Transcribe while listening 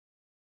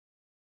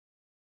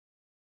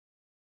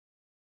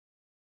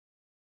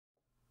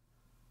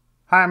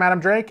Hi, I'm Adam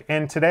Drake,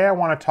 and today I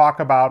want to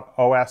talk about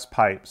OS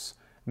pipes.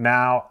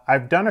 Now,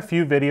 I've done a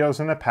few videos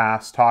in the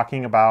past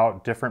talking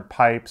about different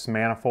pipes,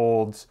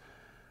 manifolds,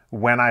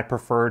 when I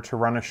prefer to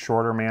run a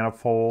shorter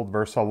manifold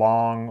versus a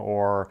long,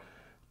 or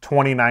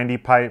 2090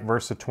 pipe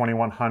versus a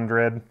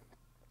 2100.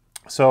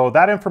 So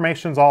that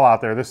information's all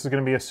out there. This is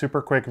going to be a super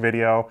quick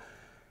video,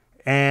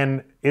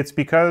 and it's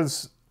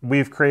because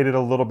we've created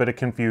a little bit of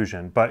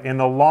confusion. But in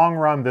the long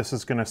run, this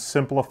is going to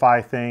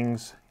simplify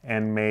things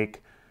and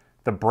make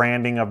the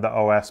branding of the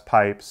OS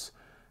pipes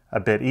a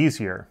bit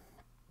easier.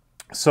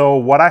 So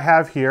what I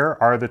have here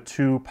are the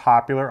two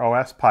popular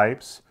OS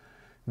pipes,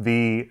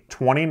 the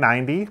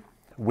 2090,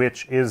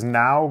 which is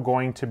now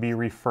going to be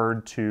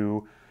referred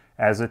to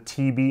as a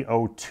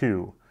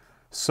TB02.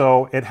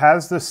 So it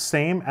has the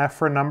same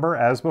EFRA number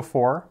as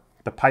before.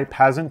 The pipe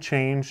hasn't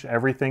changed.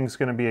 Everything's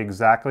going to be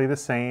exactly the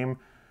same.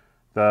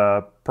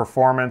 The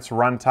performance,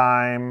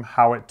 runtime,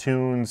 how it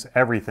tunes,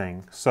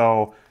 everything.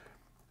 So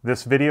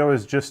this video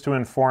is just to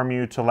inform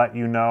you, to let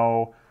you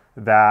know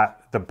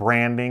that the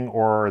branding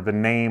or the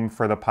name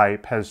for the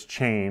pipe has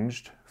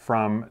changed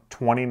from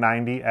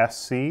 2090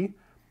 SC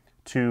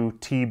to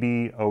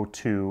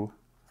TB02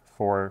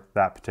 for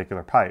that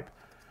particular pipe.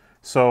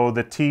 So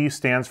the T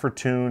stands for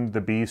tuned,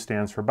 the B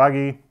stands for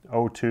buggy,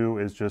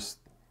 O2 is just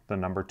the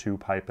number 2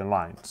 pipe in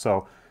line.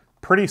 So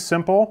pretty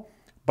simple,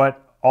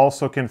 but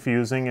also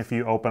confusing if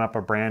you open up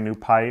a brand new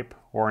pipe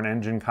or an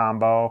engine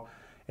combo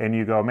and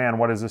you go, man,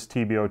 what is this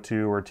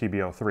TB02 or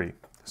TB03?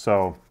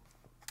 So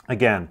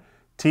again,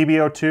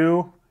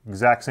 TB02,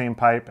 exact same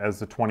pipe as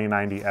the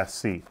 2090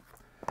 SC.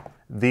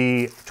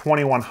 The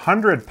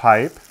 2100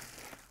 pipe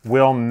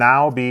will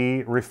now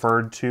be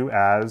referred to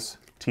as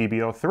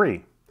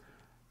TB03.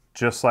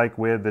 Just like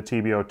with the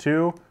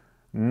TB02,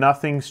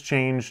 nothing's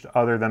changed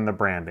other than the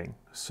branding.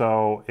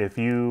 So if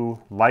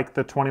you like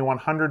the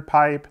 2100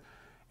 pipe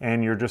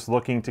and you're just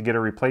looking to get a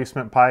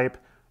replacement pipe,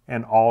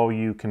 and all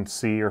you can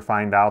see or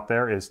find out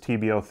there is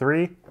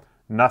TB03,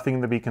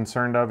 nothing to be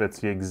concerned of. It's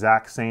the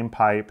exact same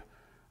pipe.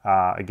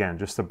 Again,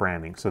 just the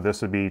branding. So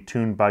this would be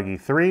tuned buggy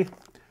 3,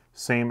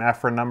 same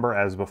EFRA number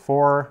as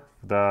before.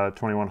 The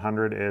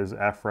 2100 is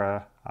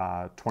EFRA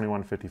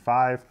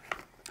 2155.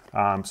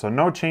 So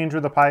no change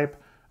with the pipe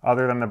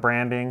other than the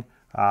branding.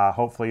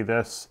 Hopefully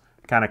this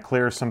kind of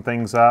clears some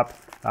things up.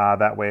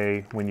 That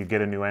way when you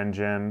get a new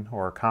engine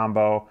or a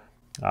combo,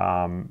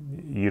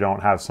 you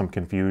don't have some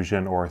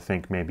confusion or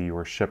think maybe you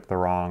were shipped the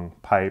wrong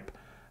pipe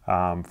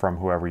from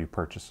whoever you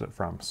purchased it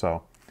from.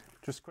 So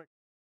just quick.